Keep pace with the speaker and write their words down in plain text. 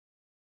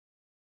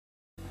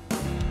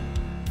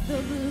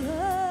the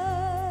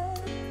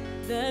blood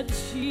that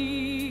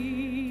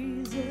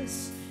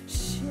Jesus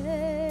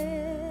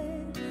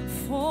shed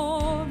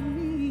for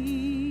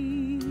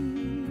me.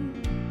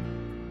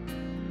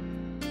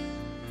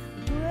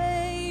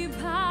 Way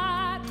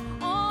back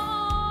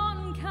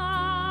on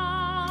Calvary,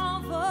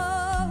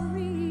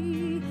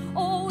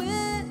 oh,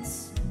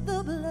 it's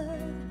the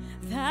blood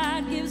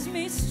that gives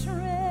me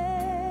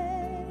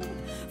strength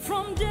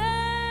from day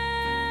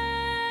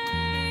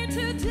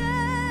to day.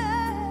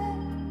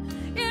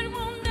 It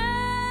will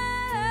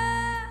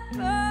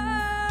never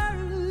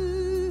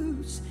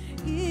lose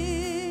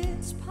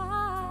its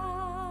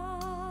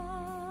power.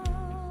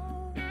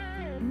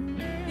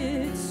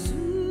 It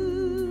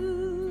soothes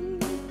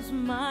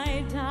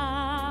my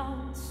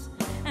doubts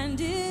and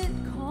it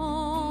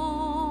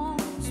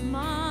calms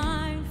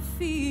my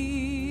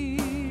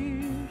fears,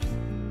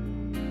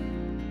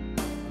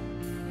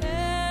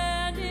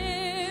 and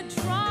it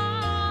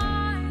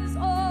dries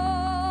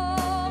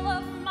all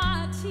of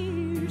my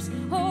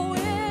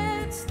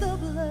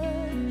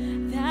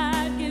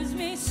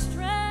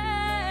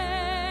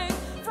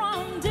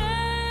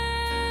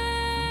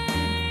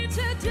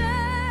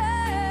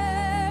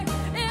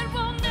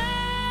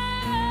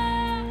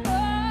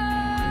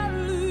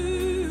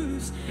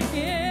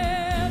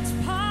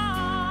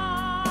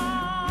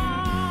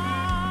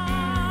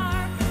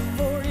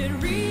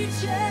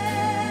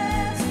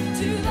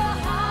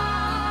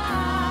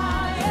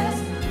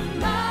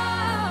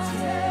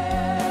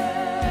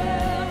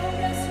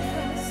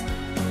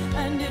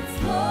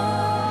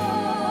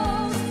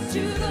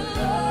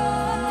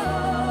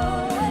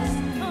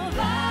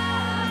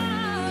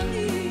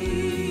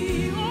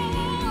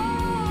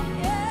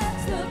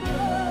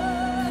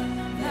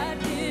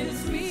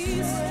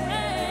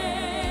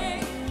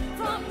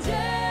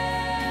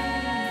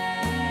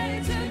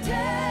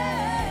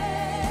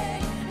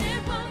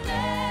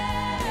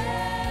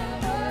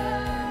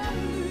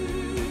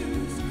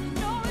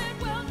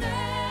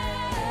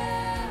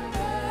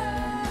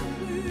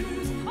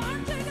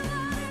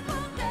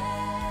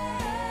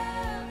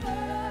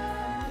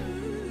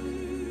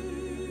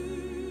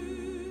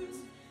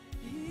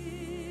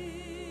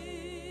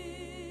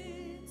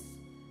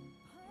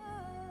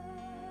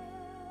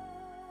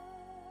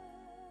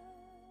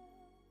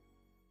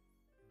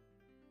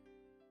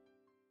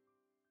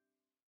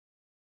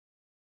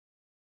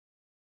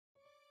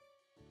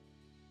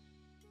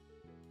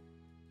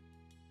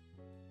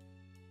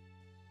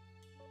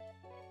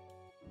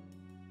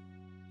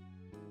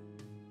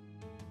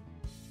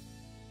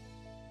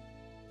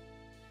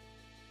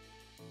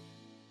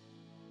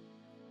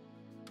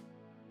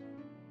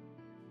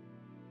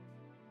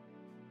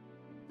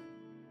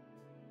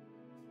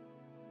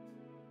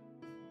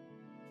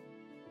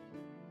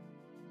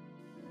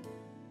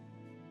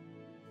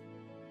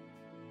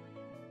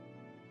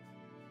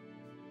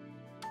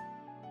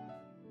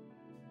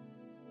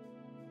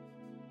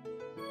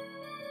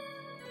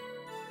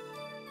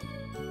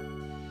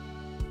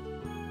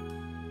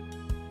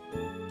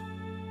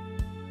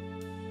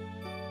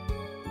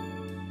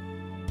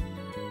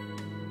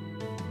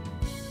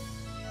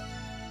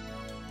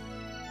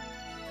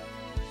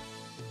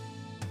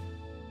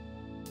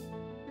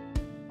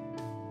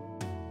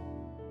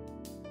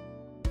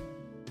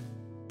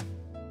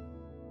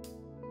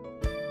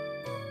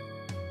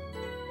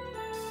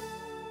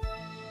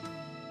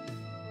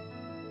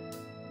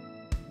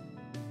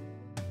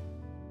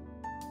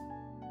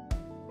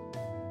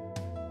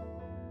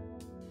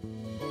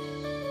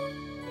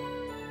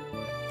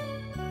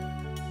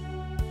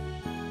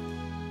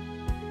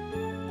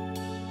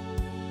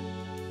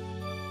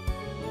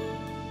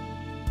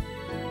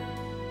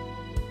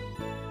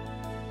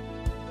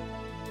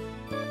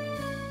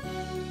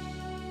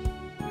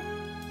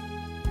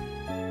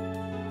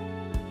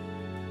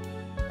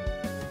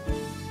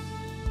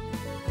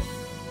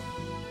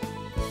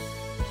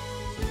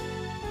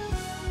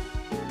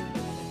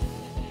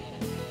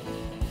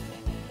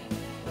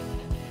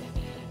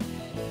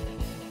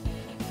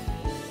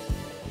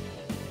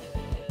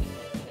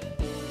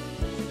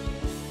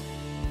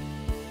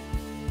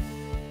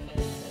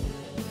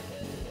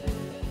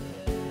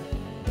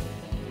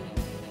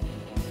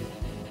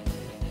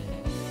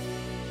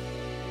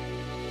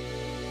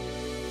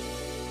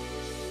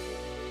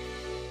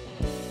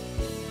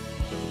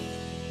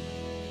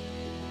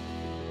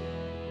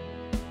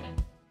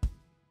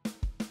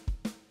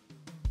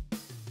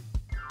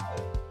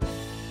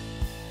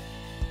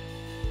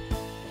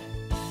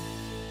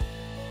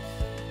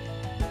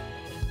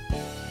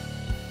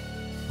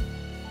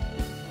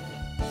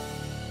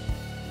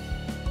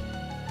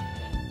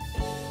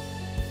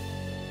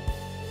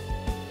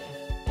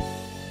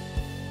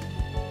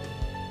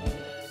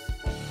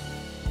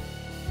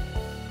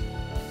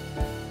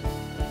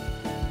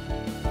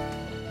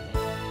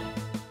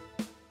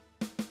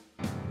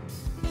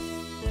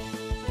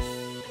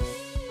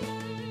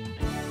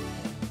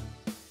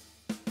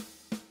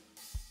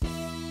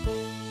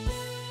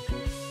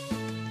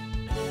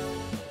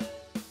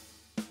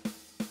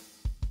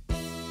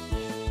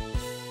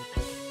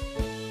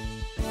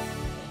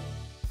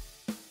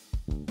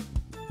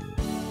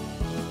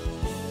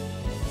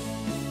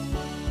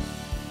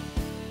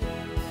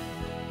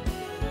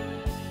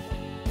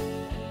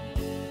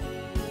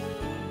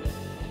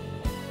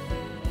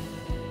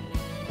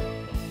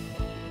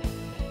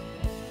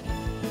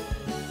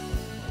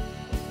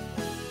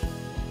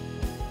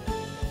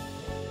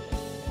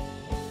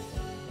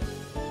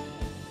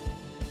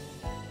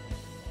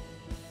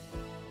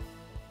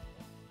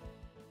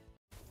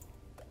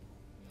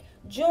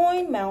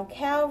Join Mount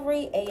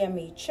Calvary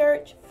A.M.E.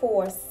 Church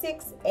for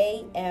 6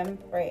 a.m.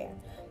 prayer,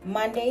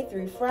 Monday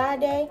through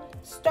Friday,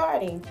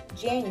 starting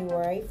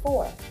January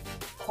 4th.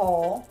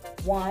 Call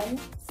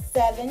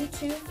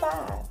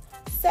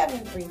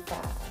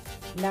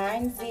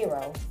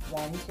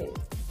 1-725-735-9012.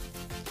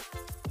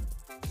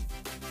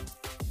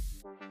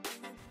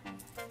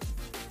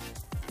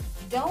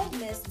 Don't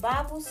miss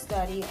Bible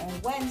study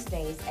on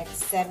Wednesdays at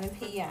 7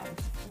 p.m.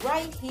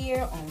 right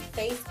here on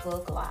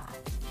Facebook Live.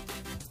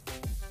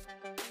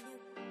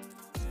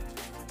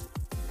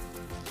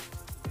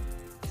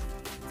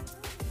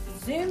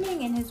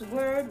 Zooming in His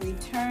Word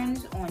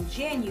returns on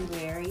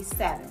January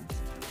 7th.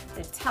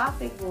 The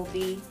topic will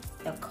be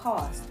the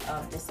cost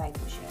of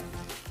discipleship.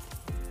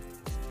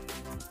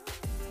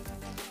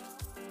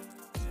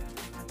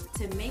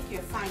 To make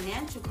your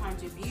financial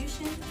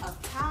contribution of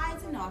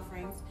tithes and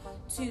offerings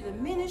to the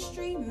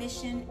ministry,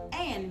 mission,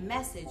 and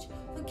message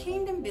for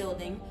kingdom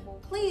building,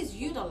 please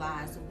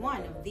utilize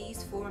one of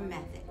these 4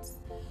 methods.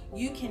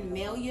 You can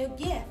mail your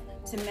gift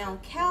to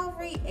Mount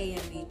Calvary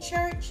A.M.E.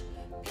 Church,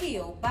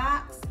 P.O.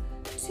 Box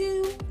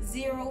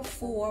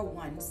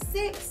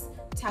 20416,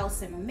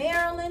 Towson,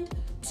 Maryland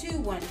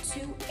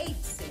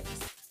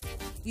 21286.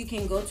 You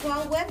can go to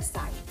our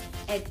website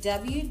at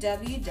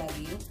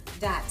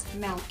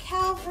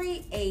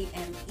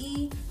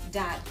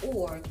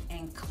www.mountcalvaryame.org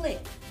and click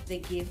the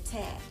Give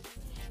tab.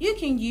 You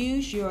can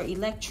use your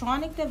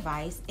electronic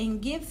device and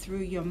give through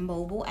your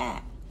mobile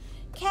app,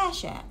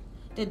 Cash App,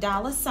 the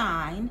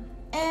 $MCAMEC,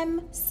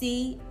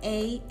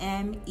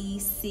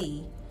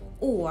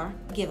 or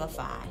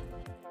Giveify.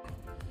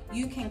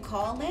 You can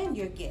call in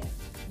your gift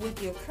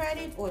with your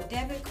credit or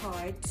debit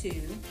card to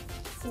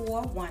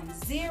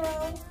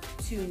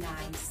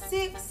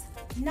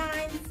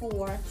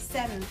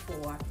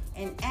 410-296-9474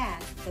 and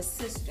ask for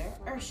Sister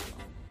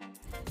Ursula.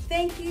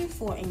 Thank you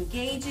for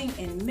engaging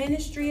in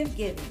ministry of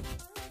giving.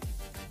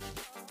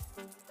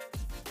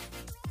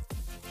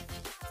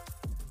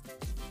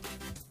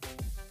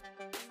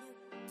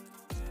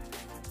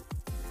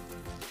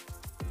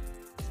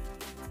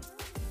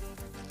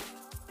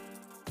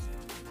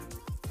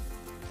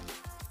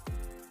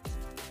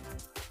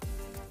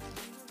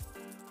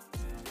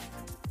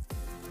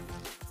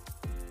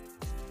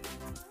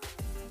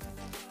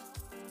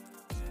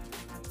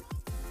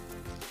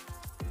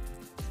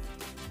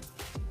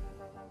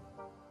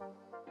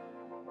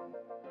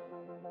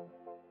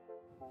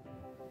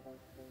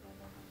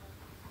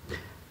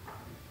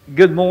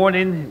 Good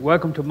morning.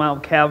 Welcome to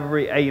Mount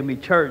Calvary A.M.E.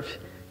 Church.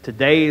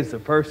 Today is the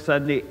first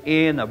Sunday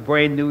in a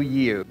brand new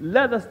year.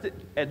 Let us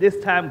at this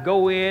time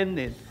go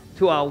in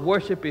to our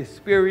worship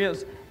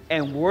experience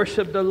and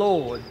worship the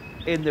Lord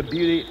in the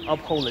beauty of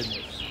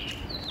holiness.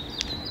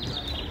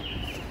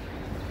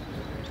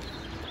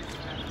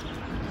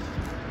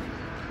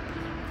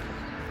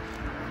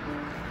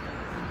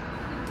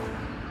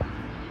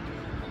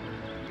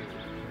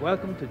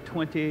 Welcome to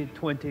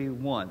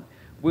 2021.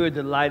 We're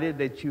delighted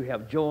that you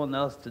have joined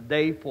us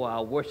today for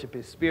our worship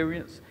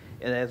experience.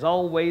 And as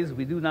always,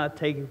 we do not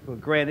take it for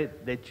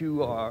granted that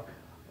you are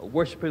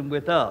worshiping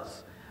with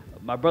us.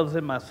 My brothers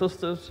and my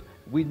sisters,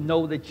 we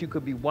know that you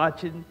could be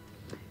watching,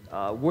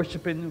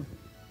 worshiping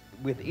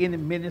with any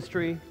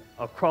ministry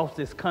across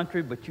this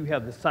country, but you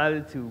have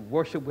decided to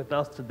worship with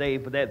us today.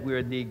 For that, we're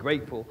indeed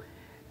grateful.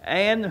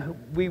 And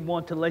we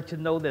want to let you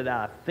know that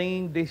our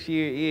theme this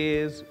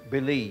year is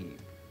Believe.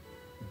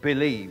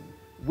 Believe.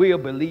 We are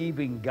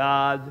believing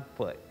God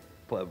for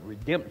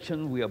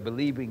redemption. We are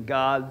believing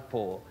God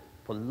for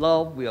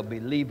love. We are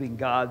believing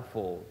God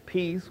for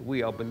peace.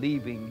 We are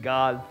believing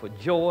God for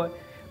joy.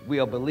 We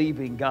are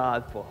believing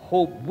God for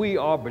hope. We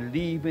are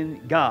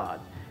believing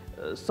God.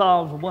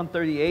 Psalms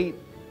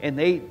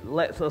 138:8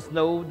 lets us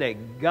know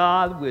that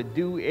God will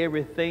do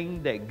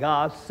everything that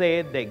God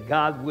said that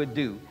God would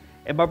do.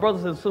 And my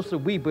brothers and sisters,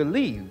 we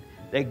believe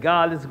that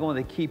God is going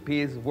to keep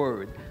His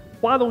word.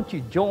 Why don't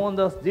you join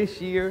us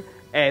this year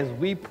as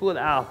we put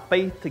our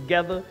faith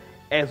together,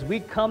 as we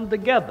come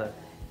together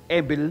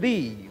and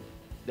believe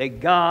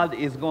that God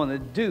is going to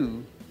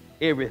do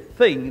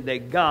everything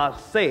that God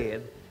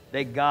said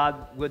that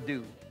God would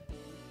do.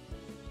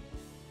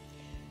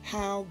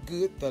 How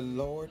good the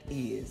Lord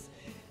is.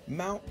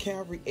 Mount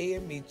Calvary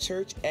A.M.E.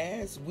 Church,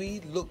 as we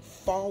look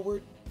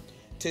forward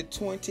to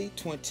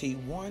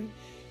 2021,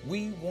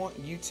 we want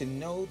you to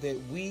know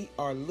that we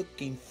are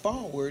looking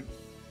forward,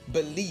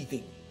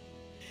 believing.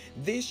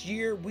 This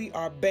year we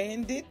are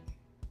banded.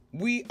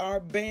 We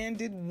are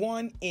banded,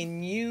 one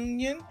in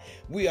union.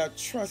 We are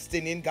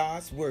trusting in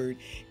God's word.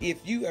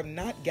 If you have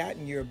not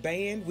gotten your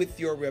band with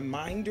your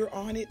reminder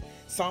on it,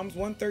 Psalms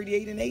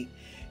 138:8,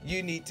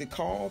 you need to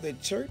call the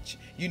church.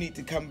 You need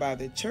to come by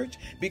the church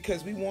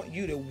because we want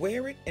you to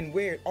wear it and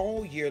wear it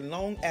all year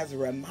long as a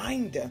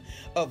reminder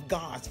of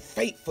God's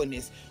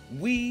faithfulness.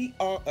 We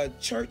are a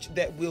church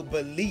that will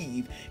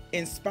believe.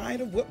 In spite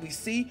of what we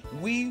see,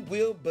 we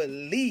will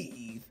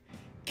believe.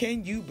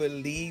 Can you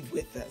believe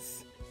with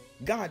us?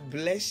 God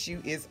bless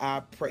you is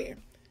our prayer.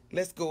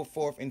 Let's go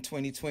forth in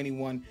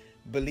 2021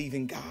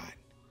 believing God.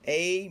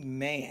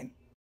 Amen.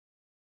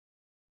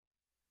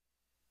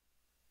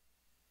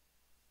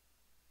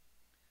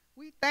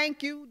 we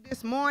thank you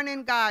this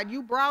morning, God.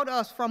 You brought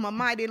us from a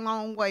mighty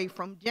long way,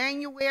 from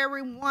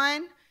January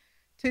 1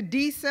 to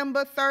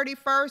December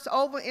 31st,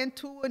 over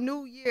into a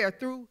new year,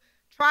 through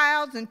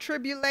trials and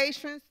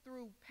tribulations,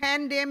 through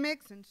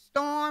pandemics and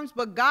storms.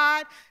 But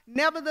God,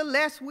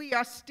 nevertheless, we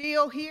are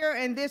still here.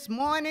 And this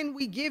morning,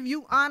 we give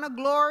you honor,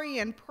 glory,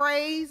 and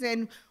praise.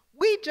 And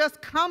we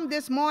just come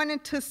this morning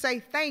to say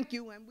thank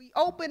you. And we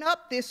open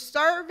up this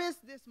service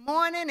this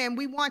morning, and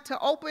we want to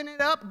open it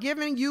up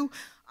giving you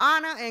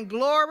honor and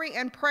glory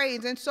and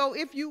praise. And so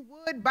if you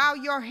would bow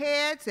your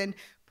heads and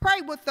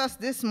pray with us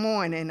this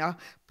morning, a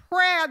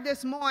prayer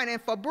this morning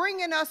for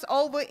bringing us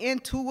over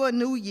into a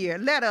new year.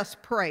 Let us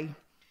pray.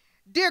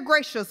 Dear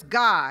gracious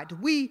God,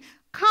 we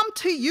come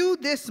to you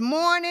this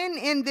morning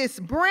in this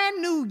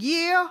brand new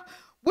year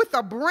with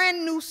a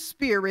brand new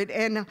spirit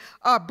and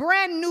a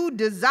brand new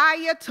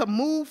desire to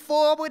move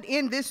forward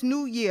in this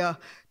new year,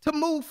 to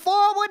move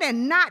forward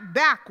and not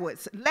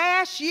backwards.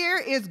 Last year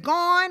is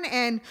gone,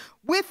 and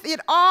with it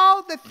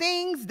all the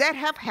things that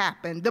have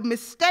happened, the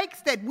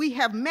mistakes that we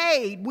have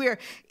made, we're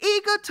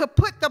eager to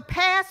put the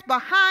past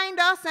behind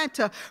us and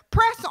to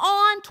press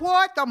on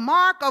toward the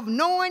mark of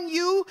knowing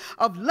you,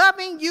 of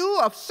loving you,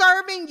 of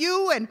serving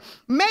you, and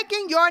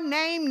making your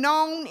name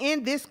known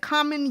in this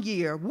coming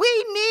year.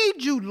 We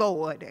need you,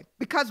 Lord,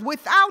 because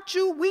without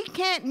you, we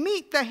can't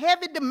meet the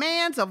heavy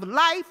demands of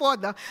life or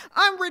the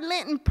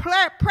unrelenting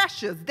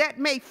pressures that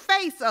may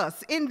face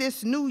us in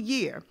this new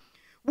year.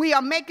 We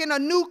are making a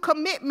new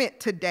commitment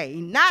today,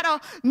 not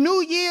a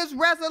New Year's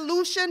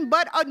resolution,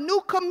 but a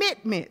new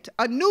commitment,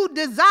 a new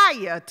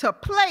desire to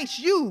place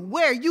you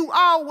where you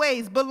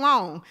always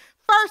belong,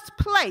 first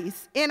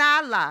place in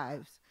our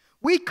lives.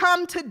 We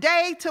come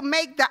today to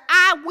make the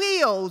I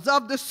wills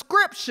of the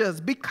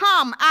scriptures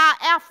become our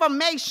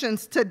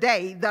affirmations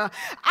today. The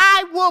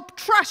I will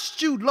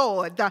trust you,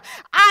 Lord. The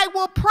I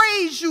will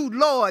praise you,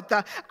 Lord.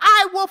 The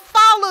I will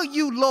follow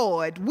you,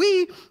 Lord.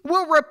 We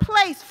will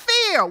replace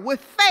fear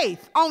with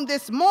faith on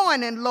this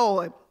morning,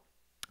 Lord,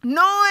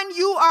 knowing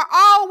you are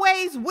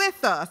always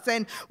with us,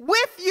 and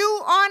with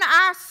you on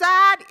our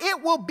side,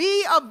 it will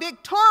be a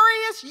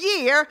victorious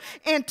year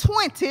in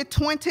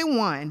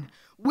 2021.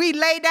 We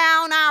lay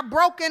down our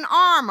broken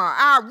armor,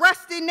 our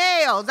rusty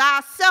nails,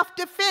 our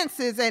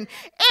self-defenses, and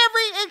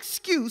every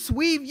excuse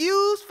we've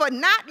used for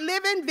not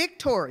living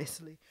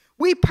victoriously.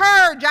 We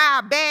purge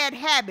our bad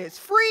habits,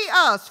 free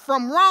us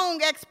from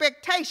wrong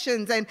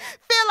expectations, and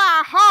fill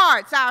our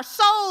hearts, our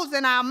souls,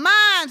 and our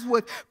minds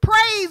with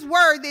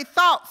praiseworthy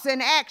thoughts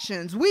and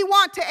actions. We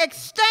want to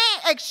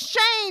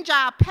exchange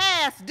our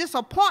past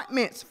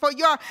disappointments for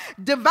your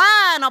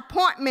divine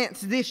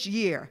appointments this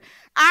year.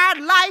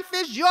 Our life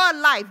is your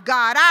life,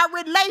 God.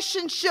 Our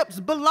relationships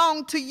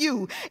belong to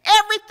you.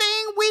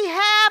 Everything we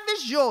have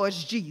is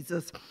yours,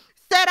 Jesus.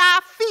 Set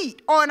our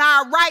feet on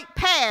our right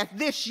path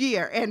this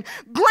year and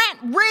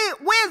grant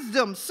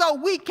wisdom so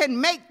we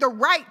can make the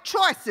right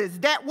choices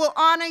that will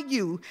honor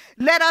you.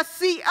 Let us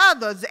see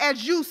others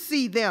as you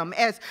see them,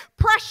 as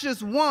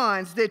precious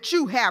ones that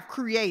you have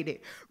created.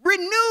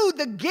 Renew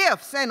the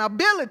gifts and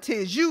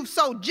abilities you've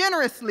so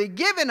generously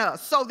given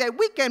us so that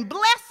we can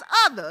bless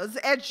others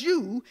as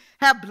you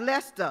have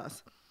blessed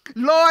us.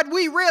 Lord,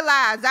 we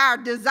realize our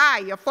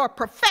desire for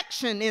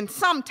perfection is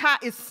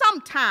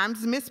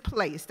sometimes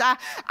misplaced.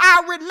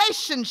 Our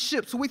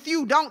relationships with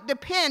you don't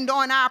depend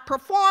on our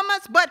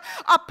performance, but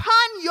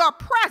upon your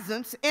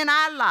presence in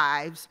our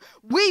lives.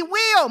 We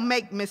will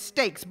make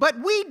mistakes, but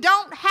we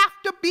don't have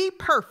to be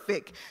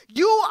perfect.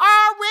 You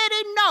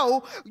already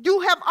know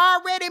you have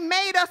already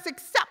made us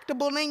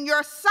acceptable in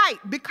your sight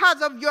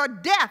because of your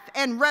death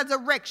and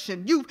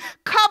resurrection. You've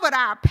covered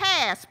our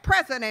past,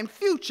 present, and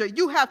future.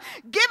 You have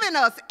given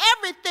us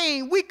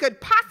everything we could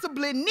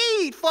possibly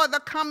need for the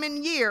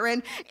coming year,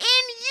 and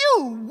in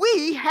you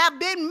we have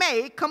been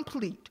made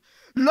complete.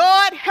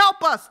 Lord,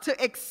 help us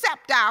to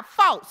accept our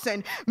faults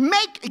and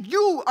make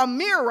you a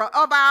mirror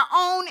of our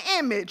own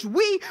image.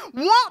 We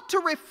want to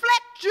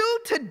reflect you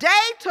today,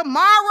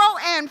 tomorrow,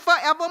 and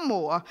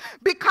forevermore.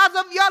 Because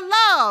of your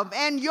love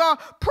and your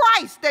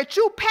price that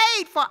you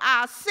paid for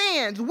our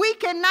sins, we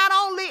can not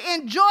only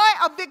enjoy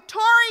a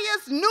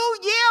victorious new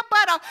year,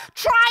 but a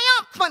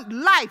triumphant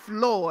life,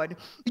 Lord.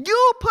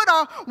 You put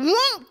a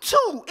want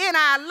to in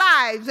our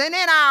lives and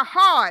in our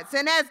hearts,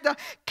 and as the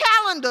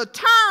calendar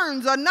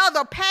turns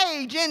another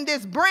page in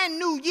this brand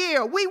new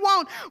year, we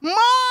want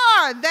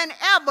more than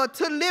ever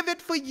to live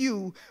it for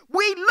you.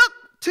 We look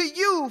to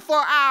you for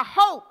our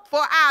hope, for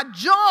our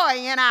joy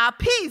and our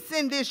peace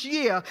in this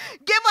year.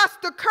 Give us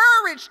the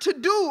courage to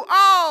do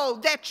all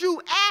that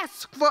you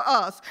ask for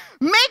us.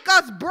 Make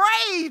us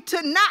brave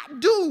to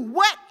not do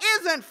what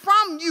isn't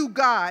from you,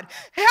 God.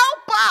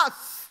 Help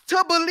us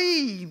to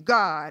believe,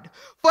 God,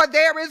 for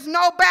there is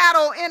no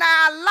battle in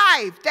our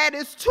life that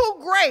is too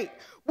great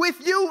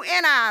with you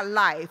in our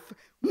life,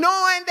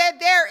 knowing that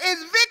there is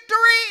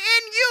victory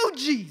in you,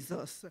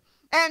 Jesus.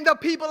 And the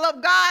people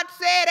of God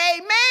said,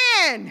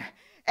 amen,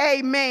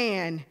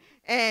 amen,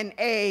 and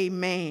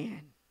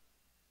amen.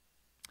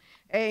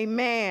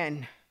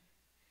 Amen.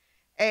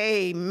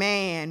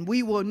 Amen.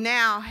 We will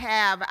now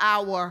have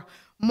our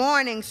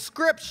morning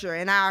scripture,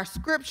 and our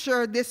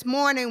scripture this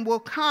morning will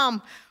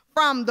come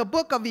from the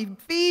book of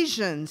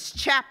Ephesians,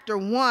 chapter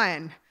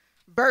 1,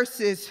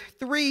 verses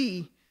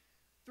 3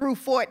 through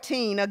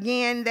 14.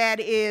 Again, that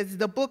is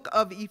the book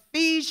of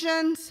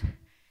Ephesians,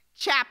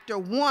 chapter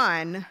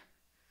 1,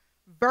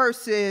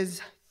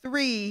 verses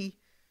 3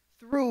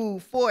 through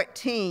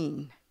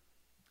 14.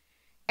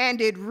 And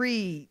it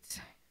reads,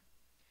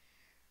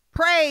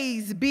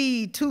 "Praise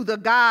be to the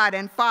God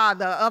and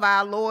Father of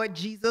our Lord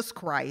Jesus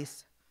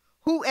Christ,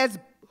 who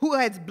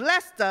has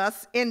blessed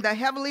us in the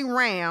heavenly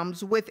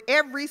realms with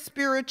every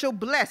spiritual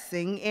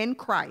blessing in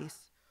Christ.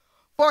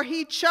 For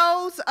he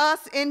chose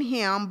us in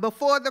him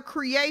before the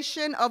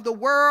creation of the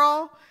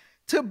world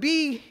to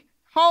be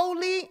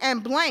holy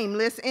and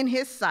blameless in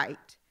his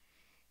sight.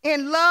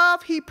 In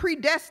love, he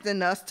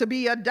predestined us to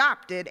be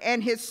adopted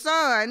and his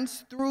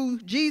sons through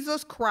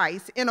Jesus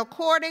Christ in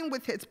according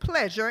with his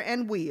pleasure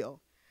and will,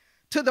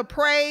 to the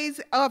praise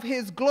of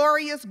his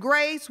glorious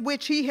grace,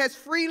 which he has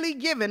freely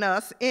given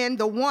us in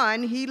the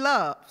one he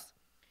loves.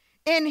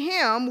 In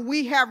him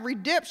we have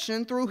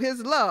redemption through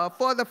his love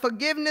for the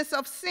forgiveness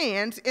of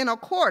sins in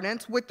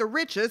accordance with the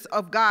riches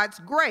of God's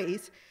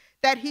grace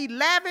that he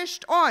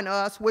lavished on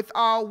us with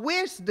all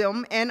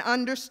wisdom and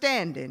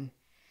understanding.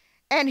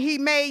 And he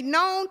made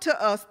known to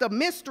us the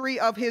mystery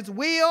of his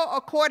will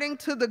according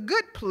to the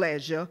good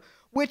pleasure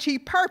which he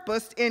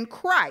purposed in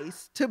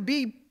Christ to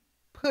be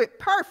put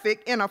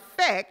perfect in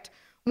effect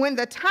when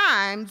the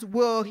times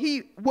will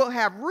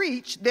have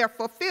reached their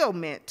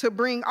fulfillment, to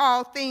bring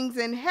all things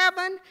in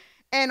heaven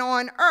and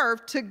on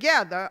earth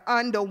together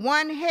under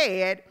one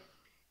head,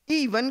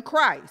 even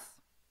Christ."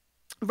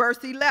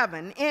 Verse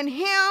 11, "In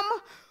him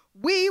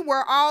we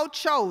were all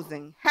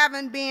chosen,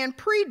 having been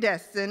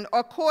predestined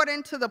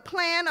according to the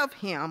plan of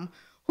him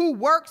who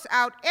works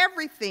out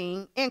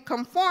everything in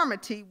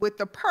conformity with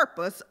the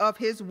purpose of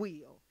his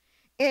will,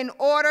 in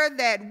order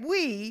that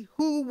we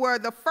who were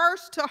the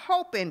first to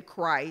hope in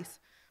Christ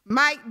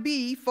might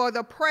be for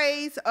the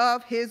praise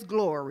of his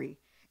glory.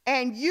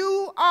 And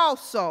you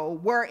also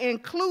were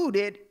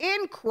included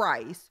in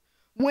Christ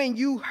when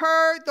you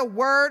heard the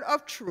word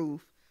of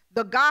truth,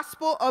 the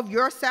gospel of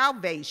your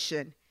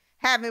salvation.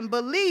 Having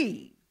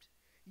believed,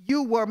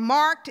 you were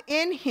marked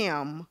in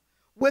him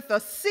with a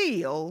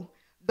seal,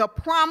 the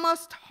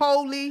promised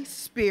Holy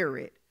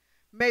Spirit."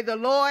 May the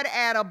Lord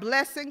add a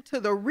blessing to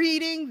the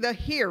reading, the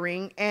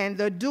hearing, and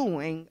the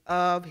doing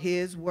of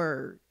his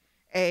word.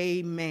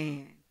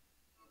 Amen.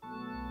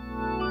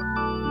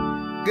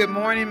 Good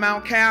morning,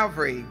 Mount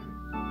Calvary.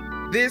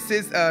 This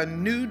is a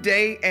new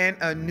day and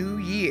a new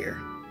year,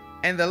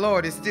 and the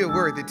Lord is still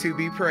worthy to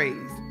be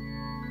praised.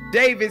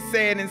 David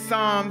said in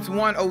Psalms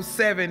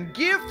 107,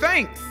 "Give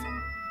thanks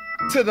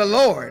to the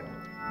Lord,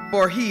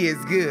 for he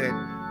is good."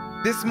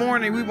 This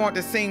morning, we want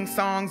to sing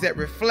songs that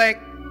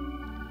reflect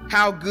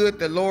how good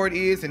the Lord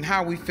is and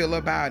how we feel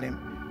about him.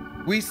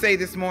 We say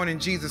this morning,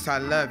 "Jesus, I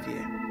love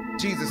you.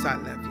 Jesus, I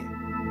love you."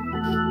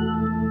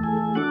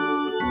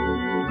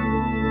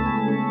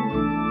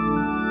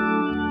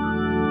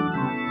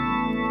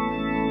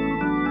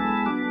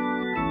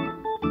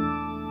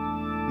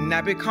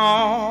 Not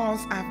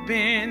because I've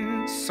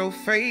been so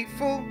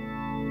faithful,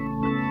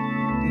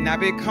 not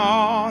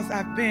because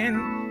I've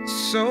been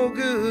so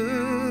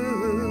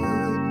good.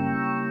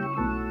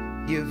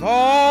 You've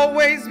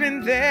always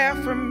been there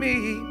for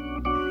me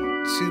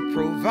to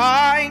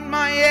provide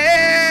my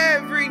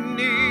every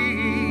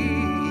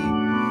need.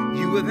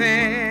 You were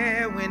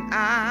there when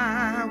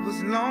I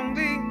was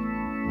lonely.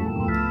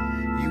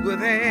 You were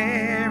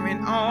there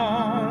in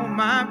all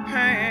my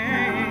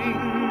pain,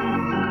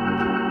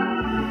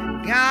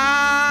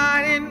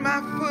 guiding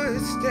my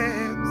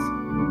footsteps,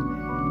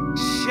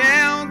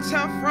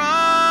 shelter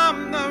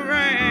from the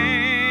rain.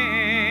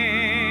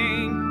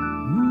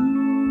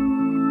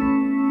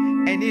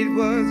 And it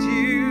was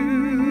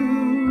you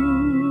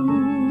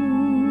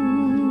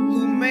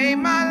who made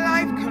my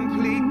life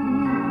complete.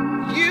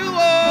 You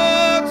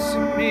owe to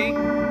me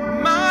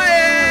my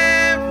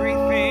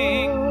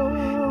everything,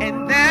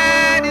 and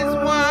that is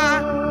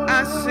why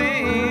I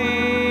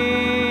sing.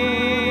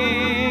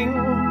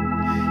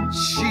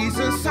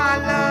 Jesus, I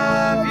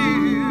love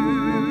you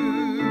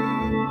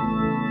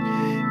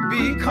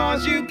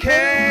because you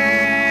care.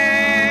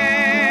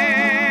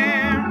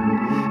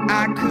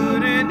 I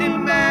couldn't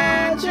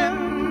imagine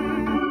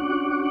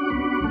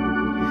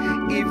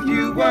if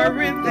you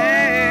weren't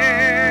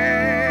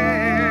there.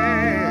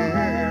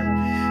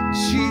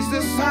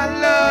 Jesus, I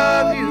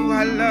love you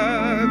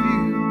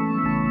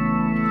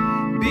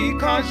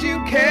because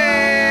you care.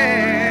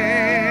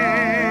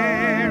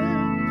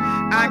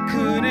 I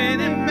couldn't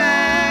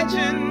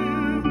imagine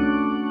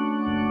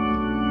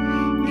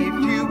if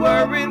you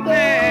weren't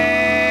there.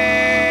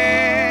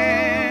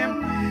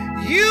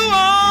 You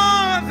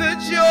are the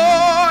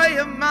joy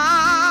of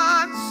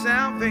my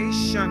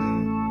salvation.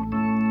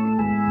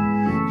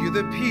 You're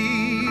the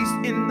peace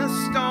in the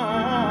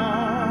storm.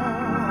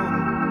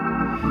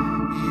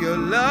 Your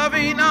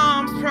loving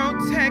arms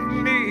protect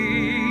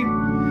me.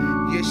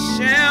 Your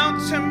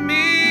shelter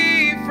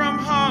me from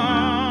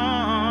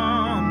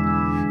harm.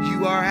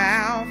 You are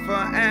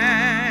Alpha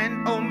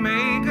and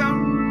Omega,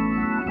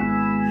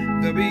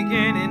 the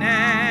beginning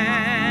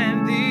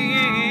and the end.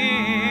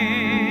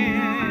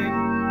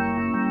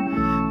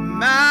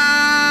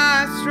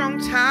 My strong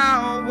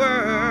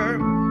tower,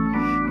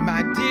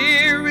 my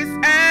dearest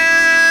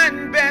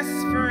and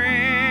best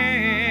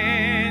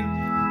friend.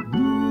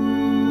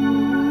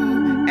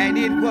 Ooh, and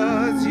it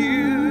was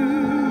you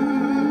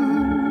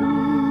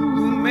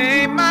who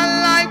made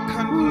my life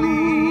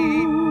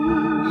complete.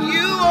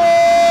 You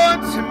are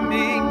to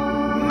me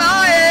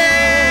my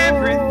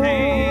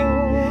everything,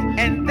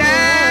 and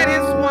that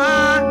is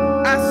why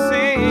I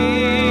sing.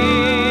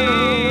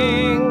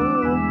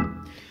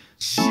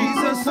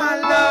 Jesus, I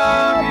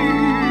love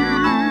you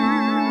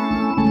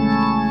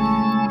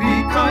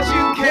because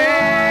you care.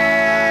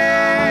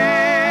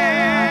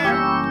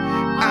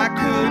 I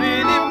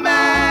couldn't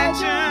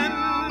imagine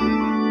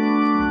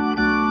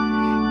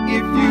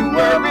if you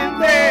weren't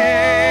there.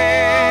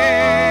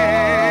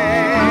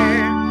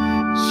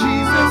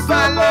 Jesus, I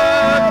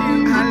love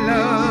you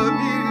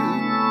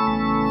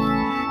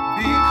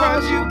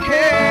because you care.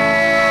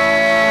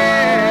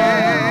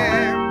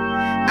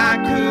 I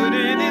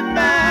couldn't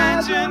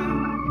imagine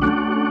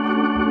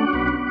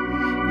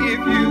if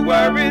you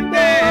weren't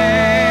there.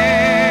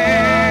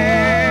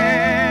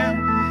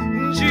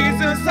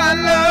 Jesus, I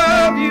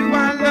love you,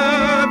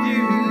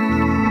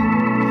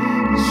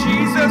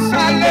 Jesus,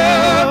 I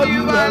love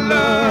you,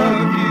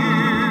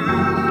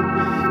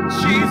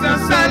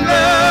 Jesus, I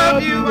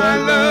love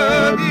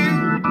you,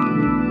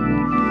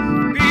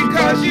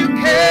 because you care.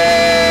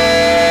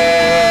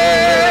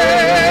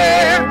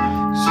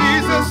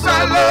 Jesus,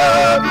 I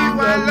love you,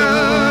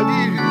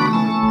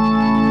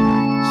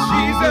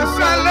 Jesus,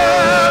 I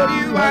love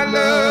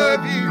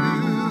you,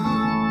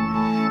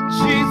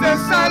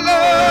 Jesus, I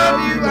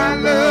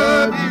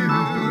love you,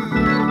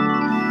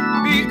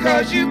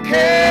 because you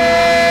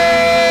care.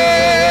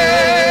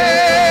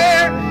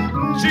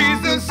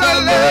 Jesus, I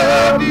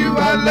love you,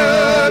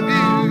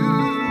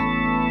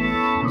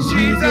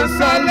 Jesus,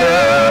 I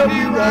love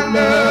you,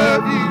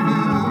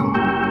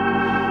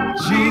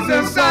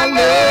 Jesus, I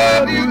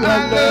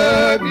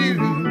love you,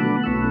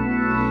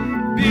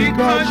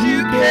 because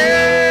you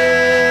care.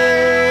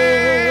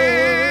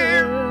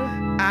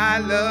 I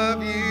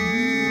love you,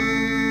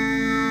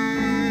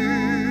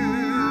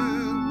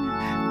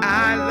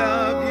 I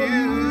love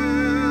you,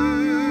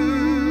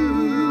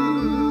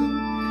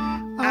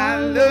 I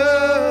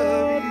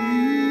love you.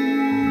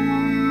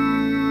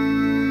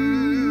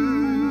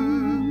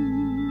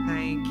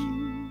 Thank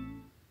you.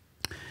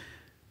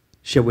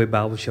 Shall we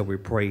bow? Shall we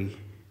pray?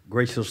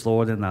 Gracious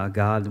Lord and our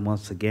God, and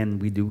once again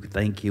we do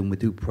thank you and we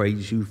do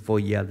praise you for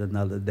yet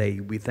another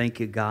day. We thank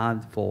you,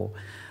 God, for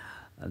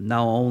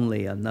not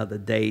only another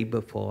day,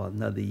 but for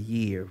another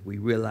year. We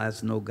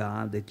realize, no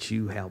God, that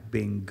you have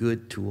been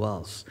good to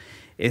us.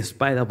 In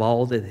spite of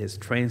all that has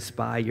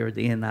transpired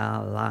in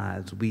our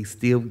lives, we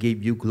still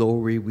give you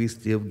glory, we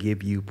still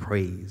give you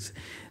praise.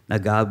 Now,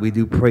 God, we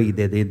do pray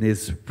that in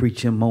this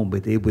preaching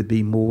moment, it would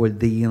be more of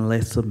thee and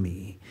less of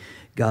me.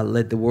 God,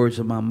 let the words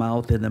of my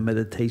mouth and the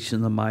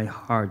meditation of my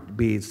heart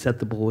be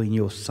acceptable in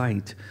your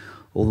sight,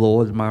 O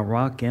Lord, my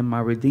rock and my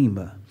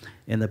redeemer.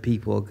 And the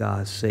people of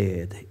God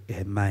said,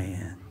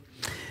 amen.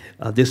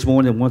 This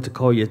morning, I want to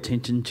call your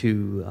attention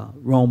to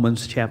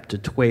Romans chapter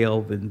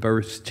 12 and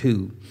verse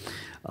 2.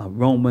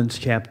 Romans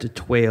chapter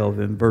 12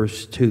 and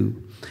verse 2.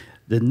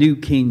 The New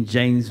King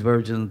James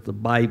Version of the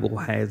Bible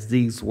has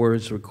these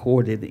words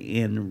recorded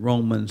in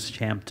Romans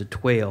chapter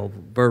 12,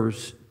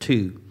 verse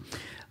 2.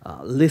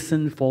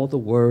 Listen for the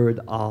word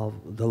of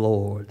the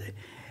Lord,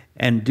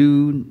 and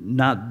do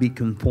not be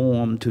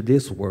conformed to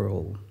this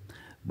world,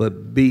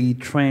 but be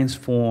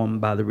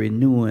transformed by the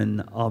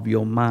renewing of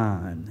your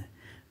mind,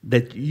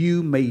 that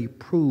you may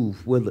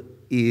prove what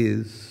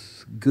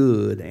is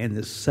good and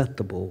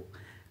acceptable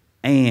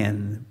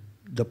and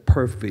the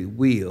perfect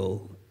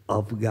will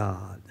of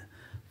God.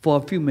 For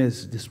a few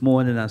minutes this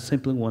morning, I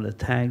simply want to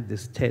tag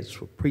this text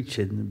for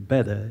preaching,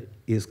 better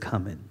is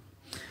coming.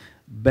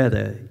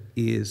 Better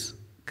is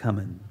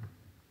coming.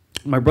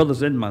 My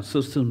brothers and my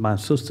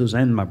sisters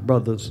and my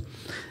brothers,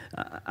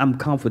 I'm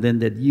confident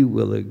that you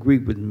will agree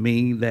with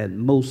me that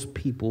most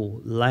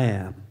people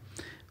laugh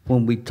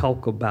when we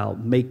talk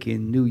about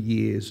making New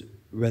Year's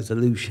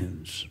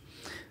resolutions.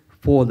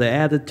 For the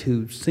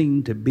attitude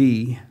seems to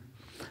be,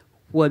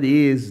 what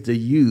is the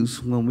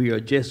use when we are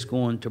just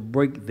going to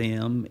break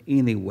them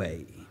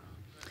anyway?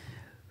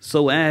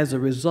 So as a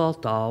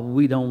result of,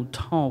 we don't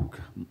talk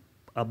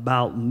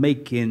about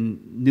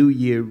making New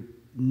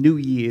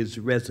Year's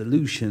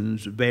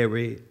resolutions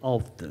very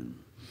often.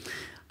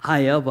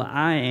 However,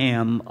 I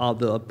am of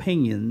the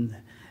opinion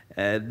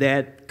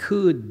that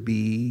could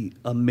be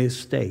a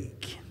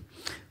mistake.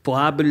 For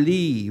I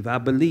believe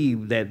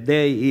that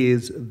there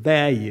is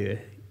value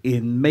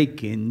in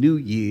making New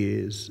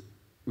Year's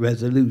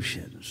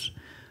resolutions.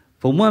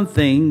 For one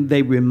thing,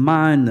 they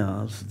remind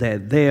us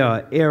that there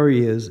are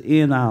areas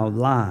in our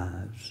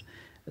lives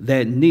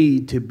that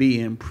need to be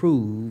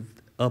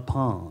improved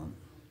upon.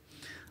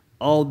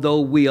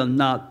 Although we are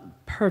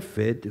not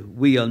perfect,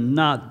 we are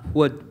not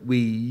what we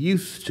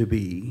used to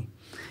be,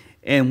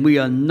 and we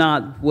are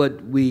not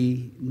what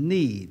we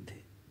need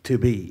to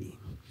be.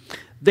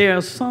 There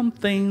are some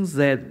things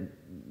that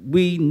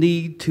we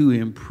need to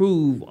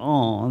improve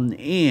on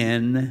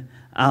in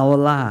our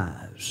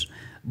lives.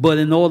 But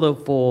in order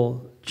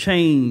for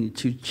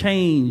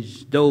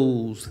change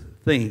those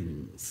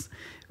things,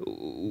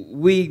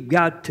 we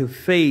got to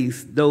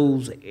face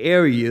those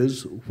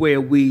areas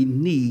where we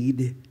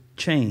need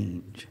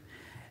change.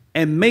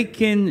 And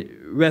making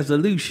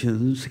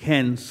resolutions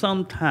can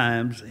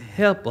sometimes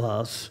help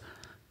us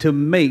to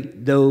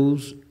make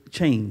those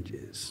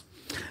changes.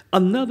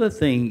 Another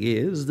thing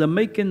is the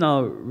making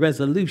of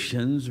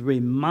resolutions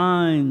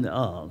remind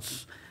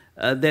us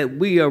that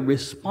we are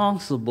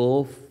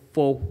responsible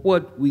for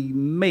what we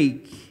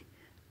make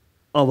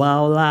of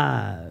our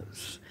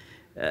lives.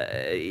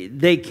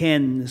 They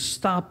can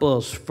stop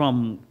us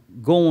from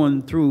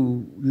going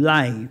through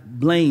life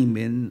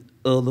blaming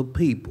other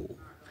people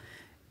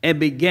and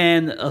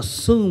began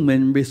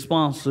assuming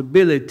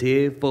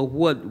responsibility for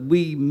what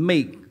we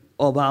make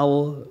of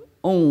our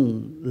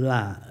own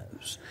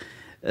lives.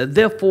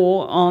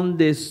 Therefore, on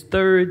this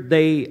third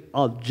day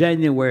of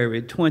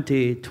January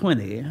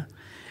 2020,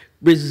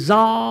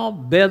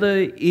 resolve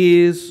better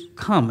is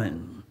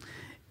coming,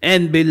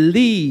 and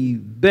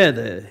believe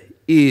better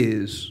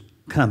is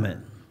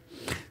coming.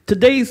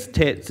 Today's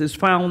text is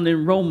found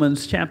in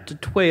Romans chapter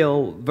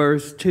 12,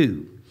 verse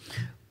 2.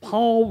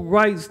 Paul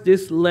writes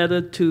this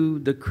letter to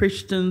the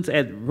Christians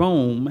at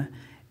Rome,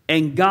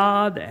 and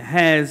God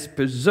has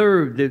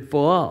preserved it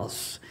for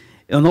us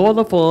in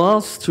order for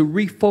us to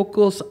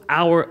refocus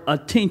our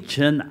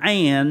attention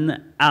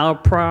and our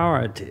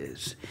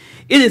priorities.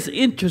 It is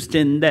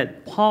interesting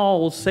that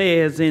Paul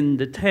says in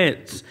the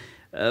text,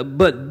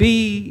 but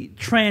be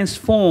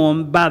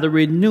transformed by the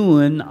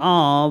renewing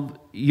of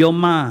your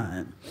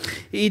mind.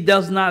 He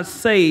does not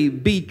say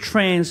be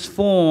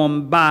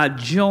transformed by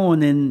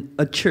joining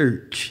a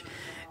church.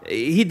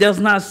 He does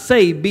not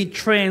say be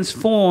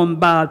transformed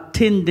by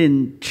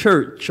attending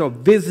church or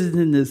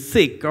visiting the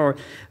sick or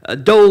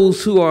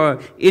those who are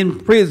in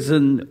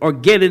prison or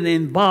getting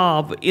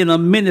involved in a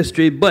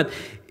ministry, but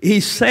he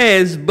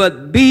says,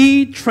 but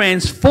be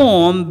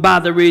transformed by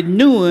the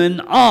renewing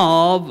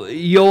of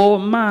your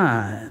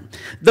mind.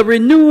 The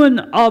renewing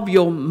of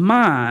your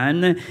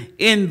mind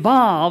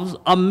involves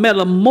a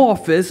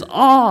metamorphosis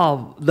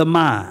of the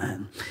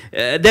mind.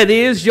 That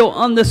is, your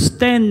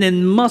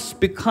understanding must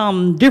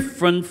become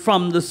different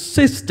from the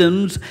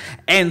systems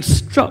and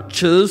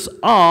structures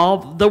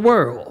of the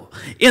world.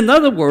 In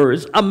other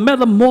words, a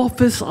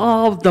metamorphosis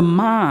of the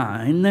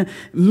mind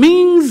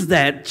means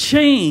that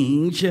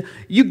change,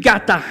 you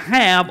got to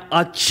have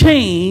a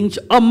change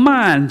of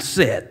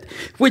mindset,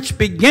 which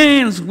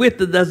begins with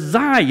the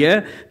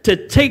desire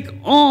to take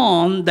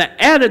on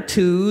the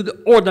attitude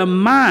or the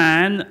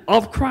mind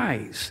of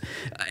Christ.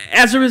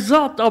 As a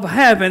result of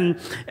having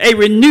a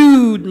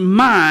renewed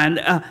mind,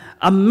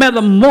 a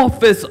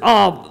metamorphosis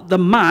of the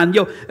mind,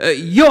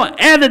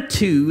 your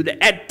attitude,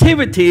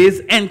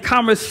 activities, and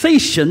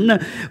conversation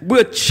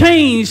will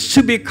change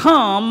to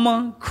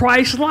become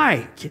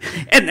Christ-like.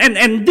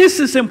 And this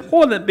is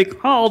important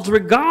because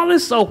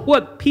regardless of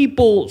what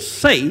people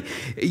say,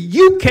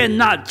 you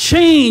cannot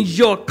change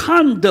your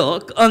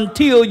conduct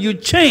until you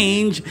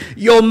change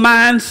your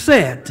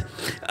mindset.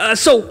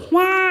 So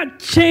why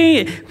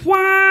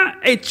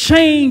a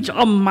change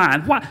of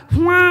mind?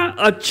 Why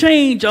a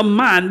change of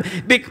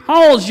mind?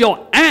 Because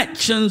your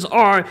actions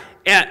are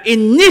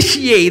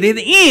initiated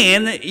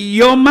in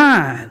your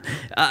mind.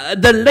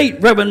 The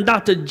late Reverend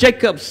Dr.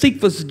 Jacob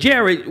Cephas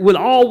Jarrett would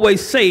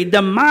always say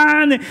the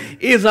mind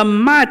is a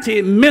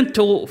mighty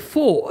mental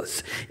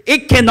force.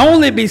 It can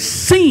only be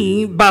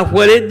seen by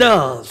what it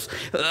does.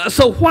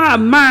 So why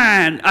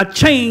mind a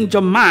change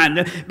of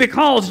mind?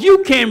 Because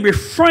you can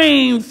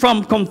refrain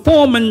from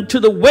conforming to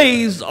the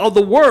ways of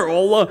the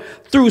world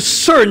through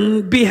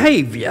certain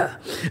behavior.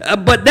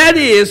 But that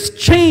is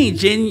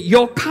changing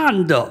your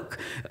conduct.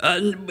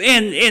 And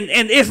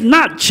it's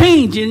not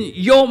changing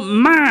your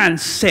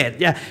mindset.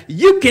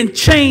 You can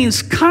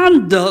change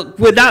conduct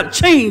without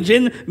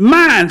changing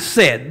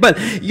mindset, but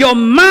your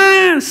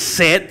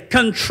mindset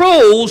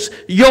controls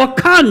your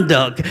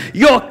conduct.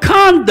 Your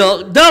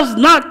conduct does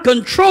not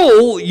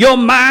control your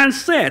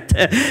mindset.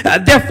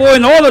 Therefore,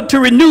 in order to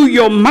renew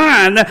your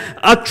mind,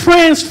 a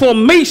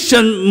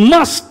transformation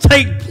must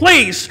take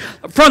place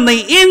from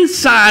the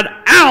inside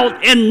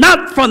out and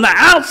not from the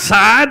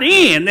outside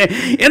in.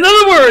 In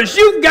other words,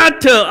 you've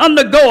got to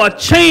undergo a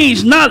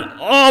change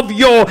not of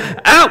your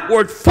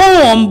outward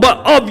form but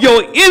of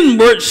your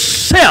inward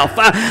self.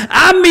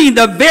 I mean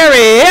the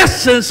very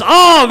essence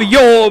of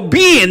your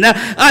being.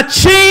 A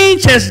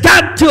change has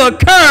got to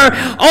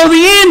occur on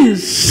the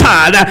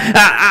inside.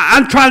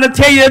 I'm trying to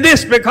tell you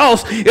this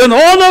because in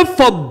order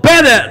for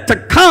better to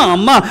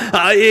come,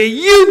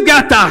 you've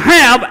got to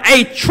have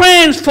a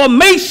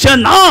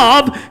transformation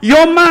of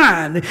your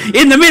mind.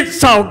 In the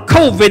midst of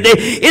COVID,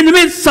 in the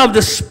midst of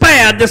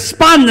despair,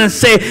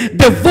 despondency,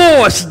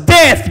 divorce,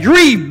 death,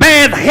 grief,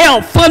 bad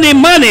health, funny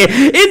money,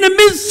 in the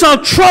midst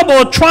of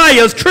trouble,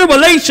 trials,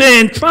 tribulation,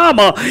 and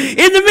trauma,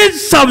 in the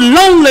midst of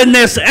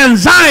loneliness,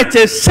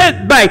 anxiety,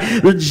 setback,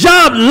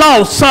 job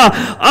loss,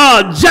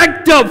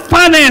 jacked up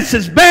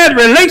finances, bad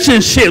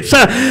relationships,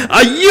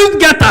 you've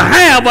got to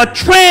have a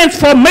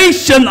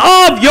transformation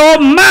of your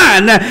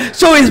mind.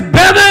 So it's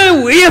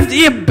better,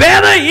 if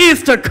better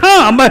is to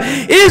come,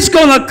 it's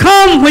going to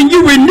come when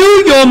you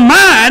renew your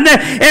mind,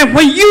 and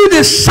when you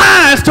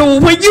decide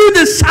to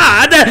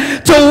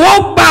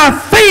walk by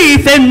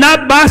faith and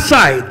not by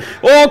sight.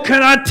 Oh,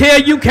 can I tell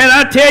you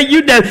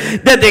that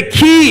the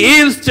key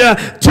is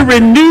to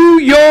renew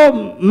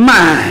your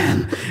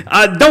mind.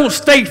 Don't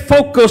stay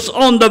focused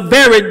on the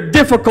very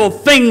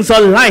difficult things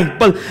of life,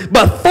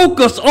 but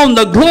focus on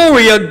the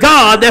glory of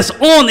God that's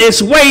on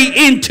its way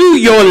into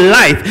your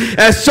life.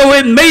 So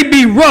it may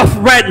be rough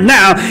right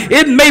now.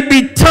 It may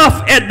be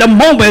tough at the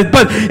moment,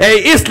 but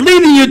it's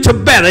leading you to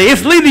better.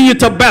 It's leading you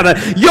to better.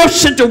 Your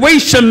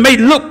situation may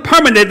look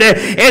permanent,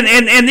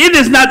 and it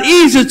is not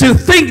easy to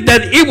think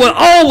that it will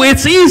always.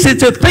 It's easy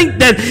to think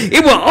that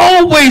it will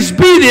always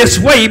be this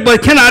way,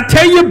 but can I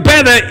tell you,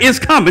 better is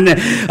coming.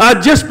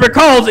 Just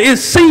because it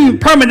seems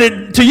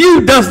permanent to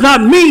you does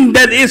not mean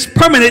that it's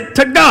permanent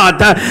to God.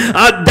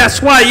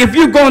 That's why if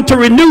you're going to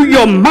renew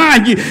your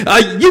mind,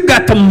 you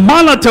got to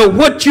monitor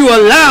what you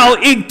allow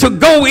it to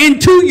go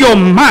into your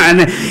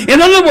mind.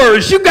 In other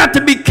words, you got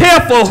to be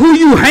careful who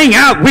you hang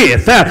out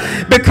with,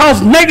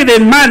 because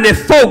negative-minded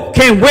folk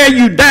can wear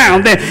you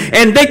down,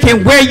 and they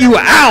can wear you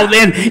out,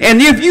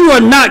 and if you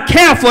are not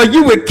careful,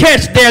 you would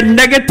catch their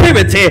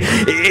negativity.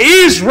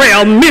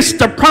 Israel missed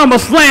the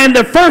promised land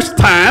the first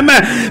time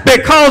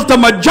because the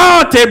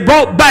majority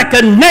brought back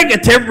a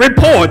negative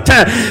report.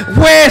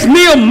 Whereas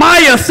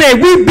Nehemiah said,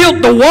 we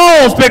built the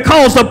walls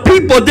because the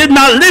people did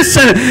not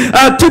listen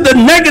to the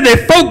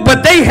negative folk,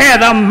 but they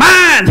had a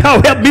mind. Oh,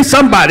 help me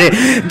somebody.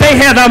 They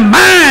had a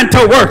mind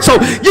to work.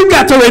 So you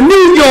got to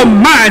renew your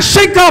mind.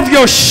 Shake off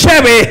your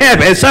shabby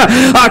habits.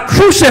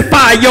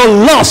 Crucify your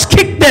lust.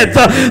 Kick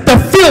the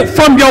filth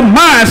from your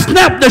mind.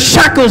 Snap the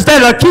shackles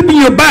that are keeping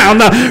you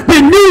bound.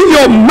 Renew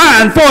your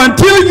mind, for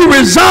until you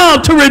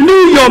resolve to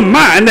renew your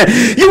mind,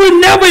 you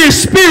will never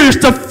experience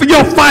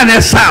your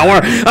finest hour.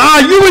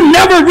 You will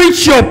never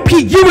reach your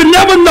peak. You will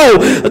never know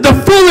the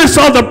fullness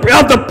of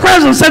the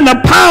presence and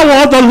the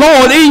power of the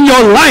Lord in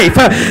your life.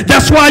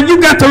 That's why you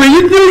got to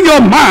renew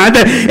your mind,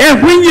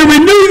 and when you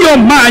renew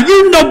your mind,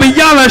 you know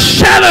beyond a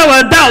shadow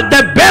of a doubt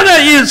that better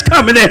is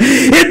coming.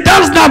 It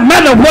does not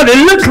matter what it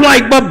looks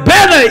like, but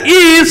better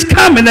is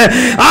coming.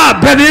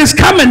 Better is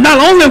coming not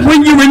only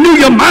when you renew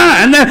your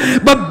mind,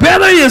 but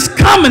better is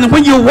coming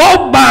when you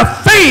walk by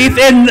faith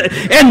and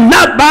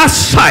not by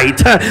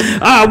sight.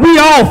 We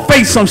all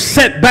face some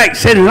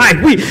setbacks in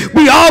life.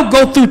 We all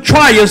go through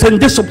trials and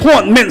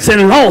disappointments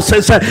and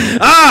losses.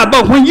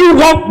 But when you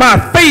walk by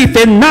faith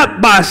and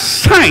not by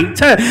sight,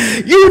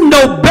 you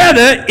know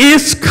better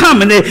is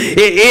coming.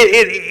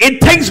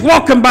 It takes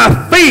walking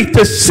by faith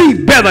to see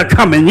better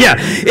coming. Yeah,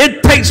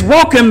 it takes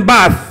walking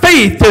by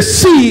faith to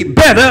see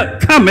better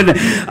coming.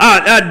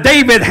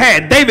 David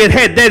had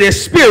that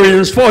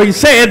experience, for he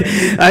said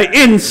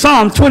in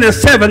Psalm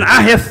 27,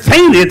 I have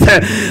fainted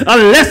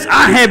unless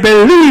I had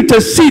believed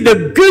to see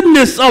the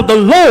goodness of the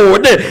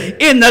Lord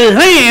in the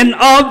land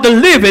of the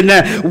living.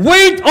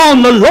 Wait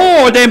on the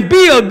Lord and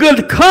be of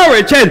good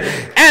courage,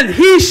 and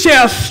he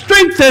shall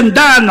strengthen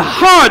thine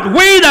heart.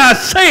 Wait, I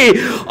say,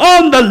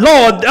 on the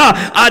Lord.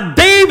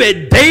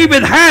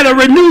 David had a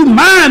renewed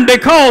mind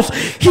because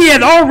he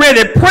had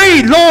already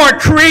prayed, Lord,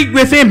 create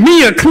within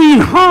me a clean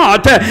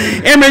heart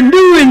and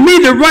renew in me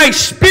the right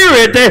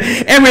spirit,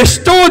 and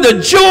restore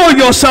the joy of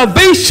your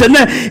salvation,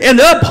 and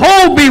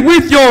uphold me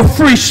with your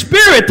free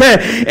spirit,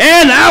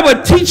 and I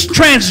will teach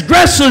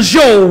transgressors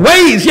your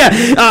ways. He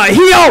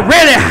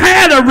already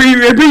had a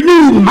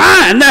renewed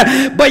mind,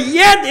 but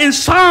yet in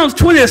Psalms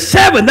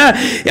 27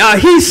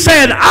 he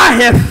said, I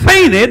have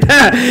fainted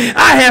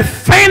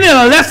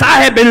unless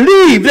I had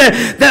believed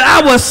that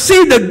I will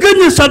see the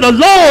goodness of the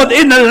Lord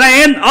in the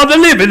land of the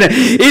living.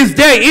 Is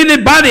there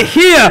anybody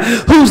here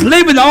who's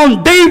living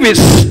on David's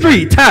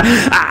street?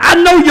 I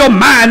know your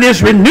mind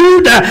is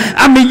renewed.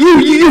 I mean,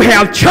 you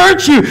have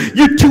church, you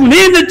tune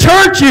in to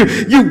church,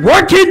 you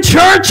work in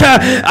church,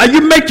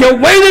 you make your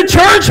way to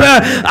church,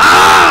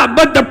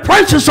 but the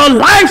pressures of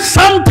life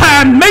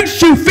sometimes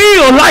makes you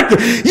feel like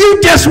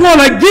you just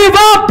want to give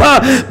up.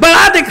 But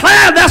I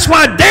declare that's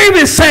why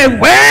David said,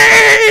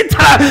 wait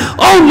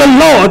on the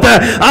Lord.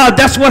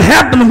 That's what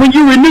happens when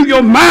you renew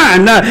your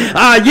mind.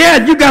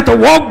 You got to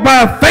walk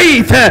by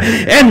faith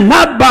and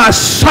not by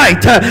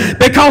sight,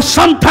 because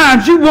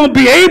sometimes you won't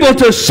be able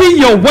to see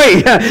your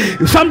way.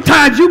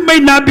 Sometimes you may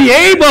not be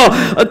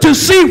able to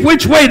see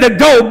which way to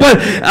go, but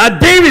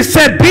David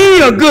said,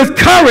 be of good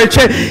courage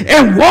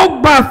and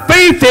walk by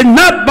faith and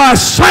not by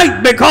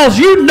sight, because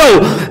you know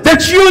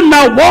that you're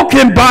not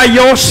walking by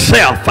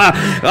yourself.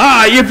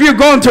 If you're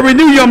going to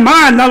renew your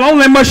mind, not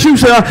only must you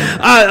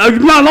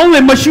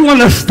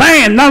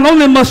understand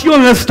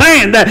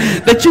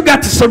that you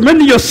got to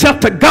surrender yourself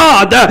to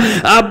God.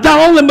 Not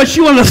only must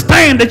you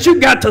understand that you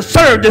got to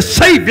serve the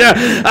Savior,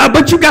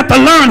 but you got to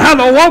learn how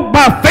to walk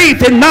by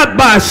faith and not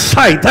by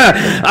sight.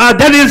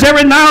 That is,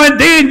 every now and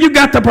then you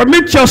got to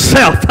permit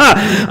yourself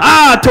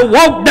to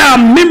walk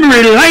down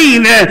memory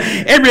lane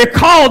and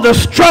recall the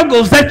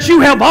struggles that you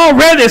have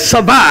already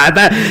survived.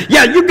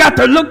 You got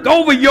to look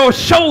over your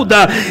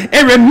shoulder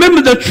and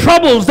remember the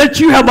troubles that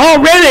you have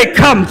already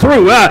come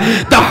through,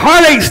 the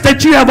heartaches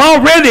that you have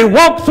already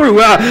walked through,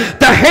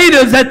 the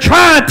haters that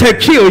tried to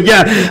kill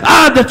you,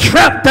 the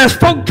trap that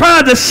folk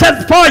tried to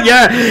set for you.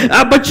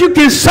 But you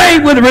can say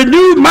with a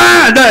renewed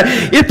mind,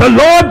 if the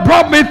Lord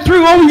brought me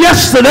through on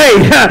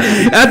yesterday,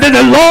 then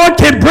the Lord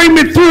can bring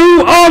me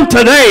through on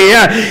today.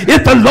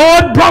 If the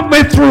Lord brought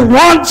me through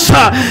once,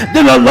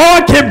 then the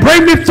Lord can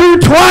bring me through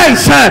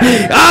twice.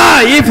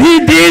 If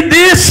he did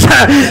this,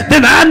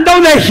 then I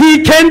know that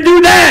he can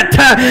do that.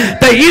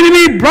 The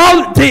enemy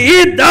brought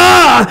it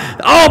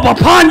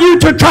upon you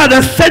to try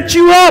to set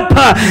you up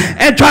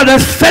and try to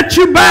set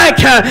you back,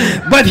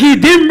 but he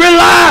didn't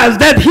realize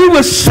that he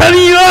was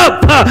setting you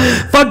up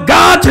for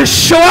God to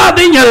show out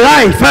in your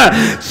life.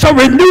 So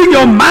renew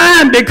your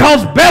mind,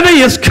 because better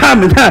is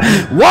coming.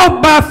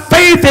 Walk by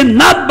faith and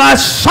not by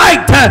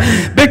sight,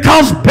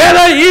 because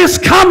better is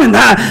coming.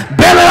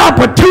 Better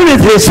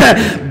opportunities,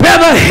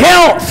 better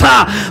health,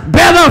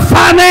 better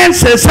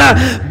finances,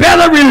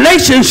 better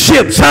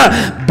relationships.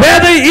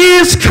 Better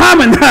is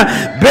coming.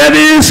 Better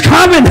is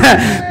coming,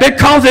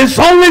 because it's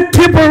only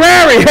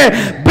temporary.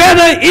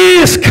 Better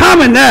is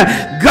coming.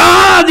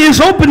 God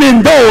is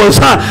opening doors.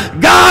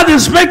 God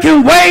is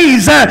making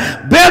ways.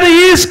 Better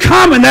is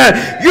coming.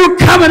 You're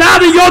coming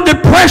out of your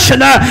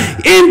depression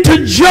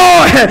into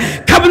joy.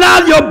 Coming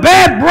out of your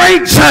bad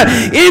breaks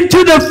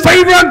into the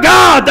favor of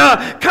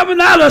God.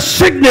 Coming out of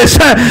sickness.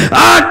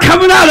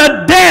 Coming out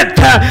of debt.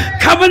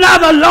 Coming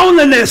out of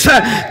loneliness.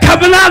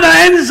 Coming out of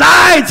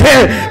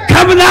anxiety.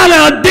 Coming out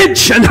of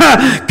addiction.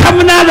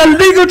 Coming out of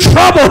legal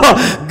trouble.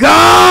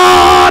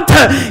 God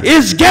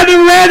is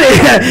getting ready.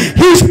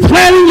 He's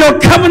planning your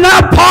coming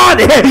out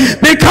party,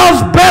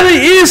 because better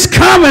is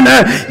coming.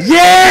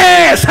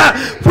 Yes,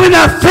 when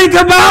I think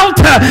about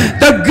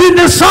the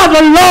goodness of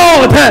the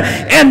Lord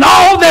and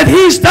all that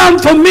he's done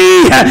for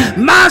me,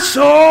 my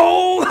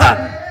soul,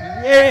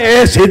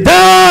 yes it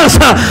does,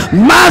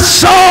 my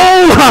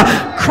soul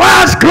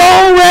cries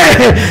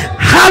glory,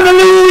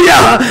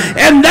 hallelujah.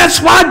 And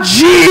that's why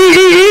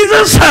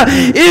Jesus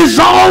is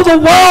all the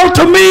world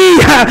to me.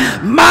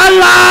 My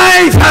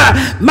life,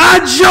 my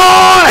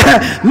joy,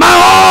 my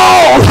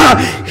all.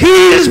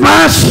 He is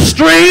my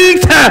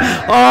strength.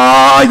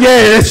 Oh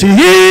yes, he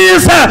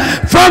is.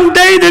 From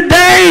day to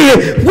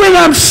day when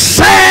I'm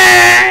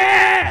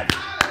sad.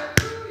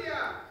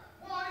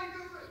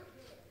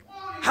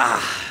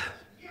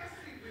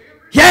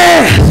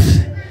 Yes,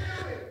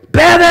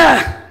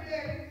 better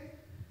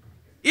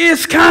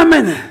is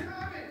coming.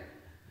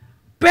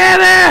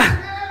 Better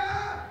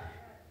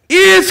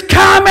is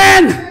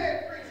coming.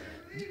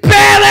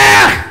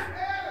 Better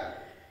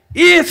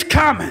is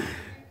coming.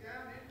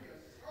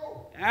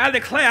 I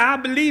declare, I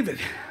believe it.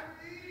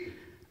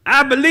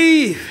 I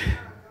believe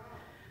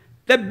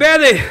that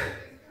better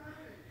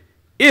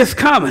is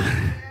coming.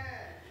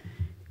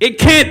 It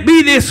can't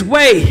be this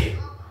way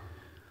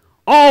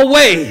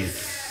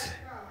always,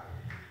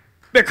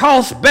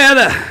 because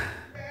better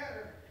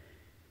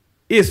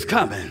is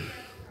coming.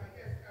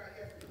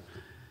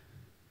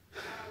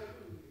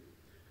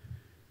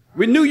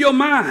 Renew your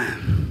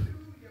mind.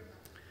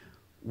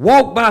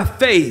 Walk by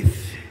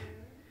faith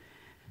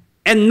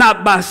and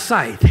not by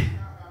sight.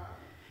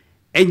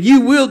 And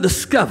you will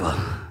discover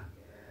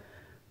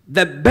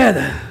that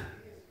better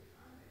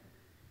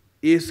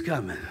is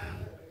coming.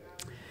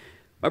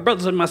 My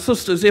brothers and my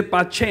sisters, if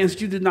by chance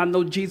you do not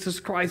know Jesus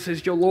Christ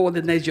as your Lord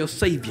and as your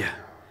Savior,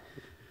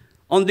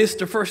 on this,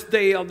 the first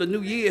day of the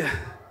new year,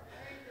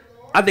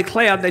 I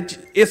declare that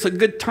it's a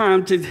good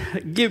time to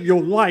give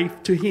your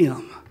life to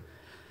him.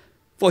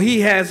 For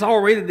he has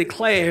already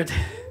declared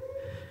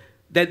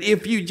that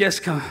if you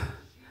just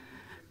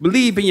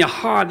believe in your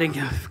heart and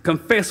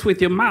confess with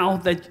your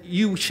mouth, that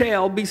you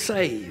shall be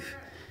saved.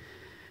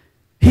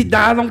 He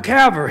died on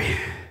Calvary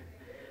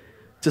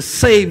to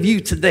save you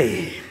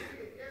today.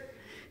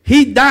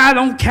 He died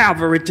on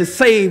Calvary to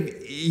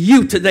save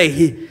you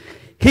today.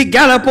 He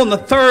got up on the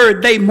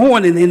third day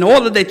morning in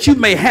order that you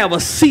may have a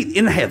seat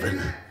in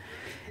heaven.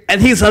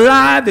 And he's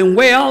alive and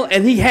well,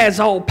 and he has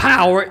all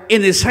power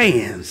in his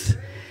hands.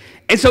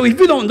 And so if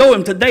you don't know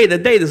him today,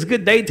 is a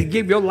good day to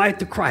give your life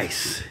to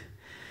Christ.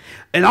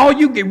 And all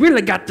you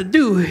really got to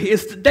do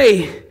is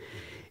today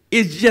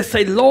is just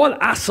say, Lord,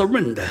 I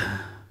surrender.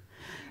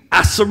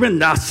 I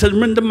surrender. I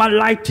surrender my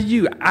life to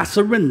you. I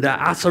surrender.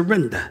 I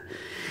surrender.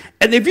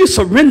 And if you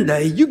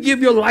surrender, you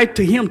give your life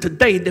to him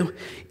today,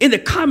 in the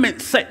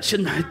comment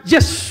section,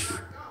 just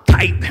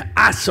type,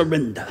 I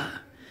surrender.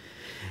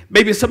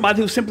 Maybe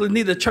somebody who simply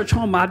needs a church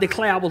home. I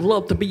declare I would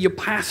love to be your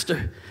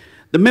pastor.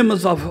 The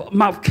members of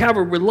Mount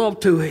Calvary would love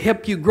to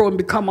help you grow and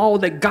become all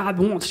that God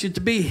wants you to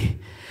be.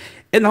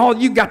 And all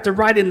you got to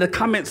write in the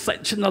comment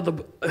section of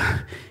the,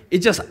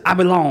 it's just, I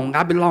belong,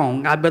 I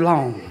belong, I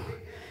belong.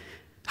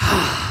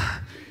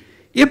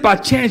 If by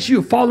chance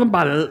you've fallen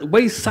by the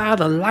wayside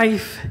of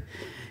life,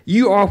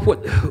 you are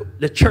what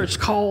the church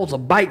calls a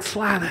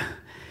backslider.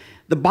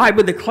 The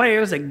Bible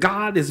declares that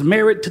God is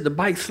married to the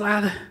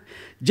backslider.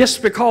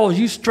 Just because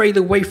you strayed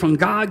away from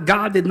God,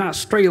 God did not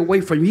stray away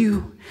from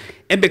you.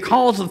 And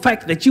because of the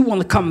fact that you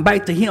want to come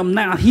back to him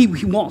now, he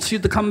wants you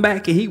to come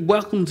back, and he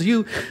welcomes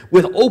you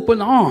with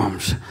open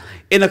arms.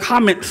 In the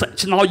comment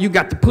section, all you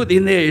got to put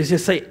in there is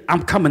just say,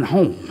 I'm coming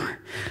home.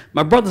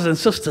 My brothers and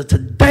sisters,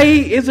 today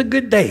is a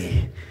good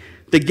day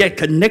to get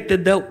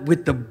connected up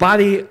with the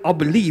body of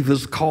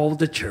believers called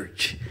the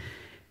church.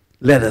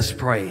 Let us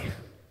pray.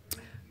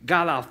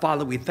 God, our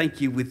Father, we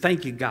thank you. We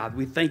thank you, God.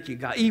 We thank you,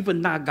 God.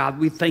 Even now, God,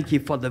 we thank you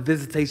for the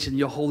visitation of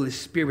your Holy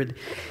Spirit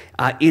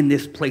in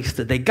this place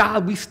today.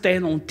 God, we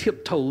stand on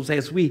tiptoes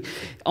as we,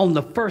 on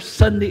the first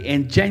Sunday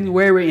in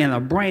January in a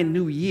brand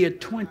new year,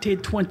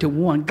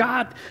 2021.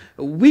 God,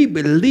 we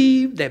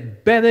believe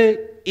that better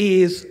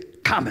is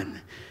coming.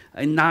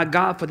 And now,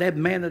 God, for that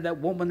man or that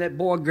woman, that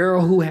boy or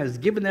girl who has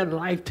given their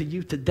life to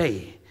you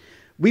today,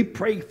 we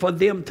pray for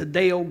them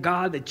today, oh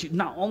God, that you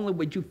not only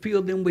would you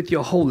fill them with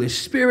your Holy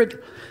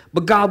Spirit,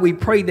 but God, we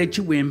pray that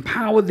you will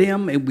empower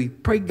them, and we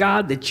pray,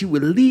 God, that you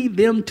will lead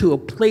them to a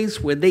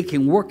place where they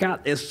can work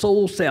out their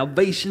soul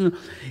salvation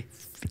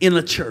in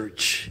a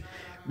church.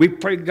 We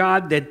pray,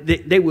 God, that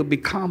they will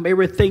become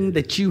everything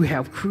that you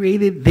have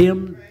created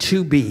them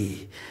to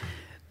be.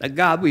 That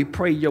God, we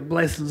pray your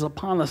blessings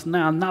upon us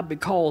now, not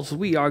because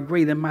we are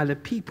great and mighty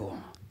people,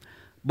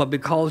 but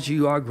because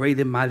you are great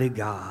and mighty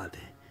God.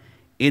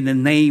 In the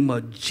name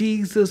of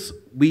Jesus,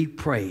 we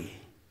pray.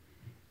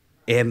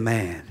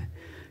 Amen.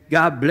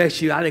 God bless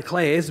you. I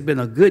declare it's been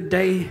a good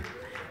day.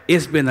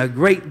 It's been a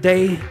great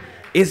day.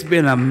 It's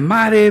been a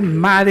mighty,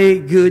 mighty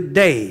good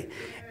day.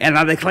 And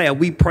I declare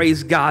we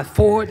praise God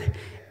for it,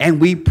 and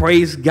we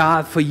praise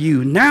God for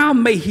you. Now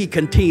may he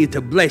continue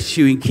to bless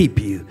you and keep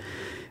you.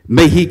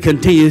 May he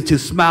continue to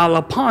smile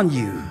upon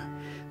you.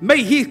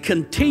 May he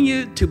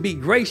continue to be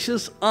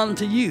gracious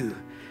unto you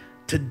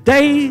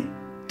today,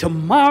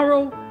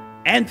 tomorrow,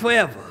 and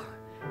forever.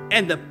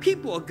 And the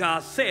people of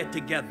God said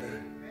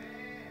together,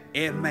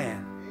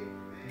 amen.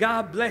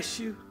 God bless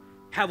you.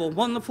 Have a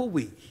wonderful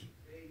week.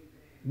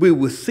 We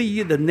will see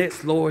you the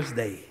next Lord's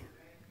Day.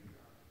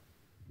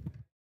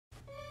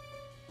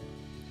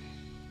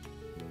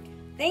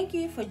 Thank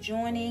you for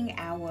joining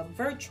our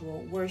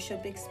virtual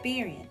worship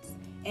experience,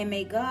 and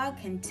may God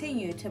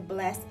continue to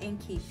bless and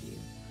keep you.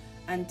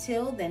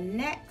 Until the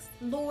next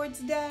Lord's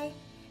Day,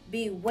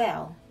 be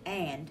well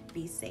and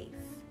be safe.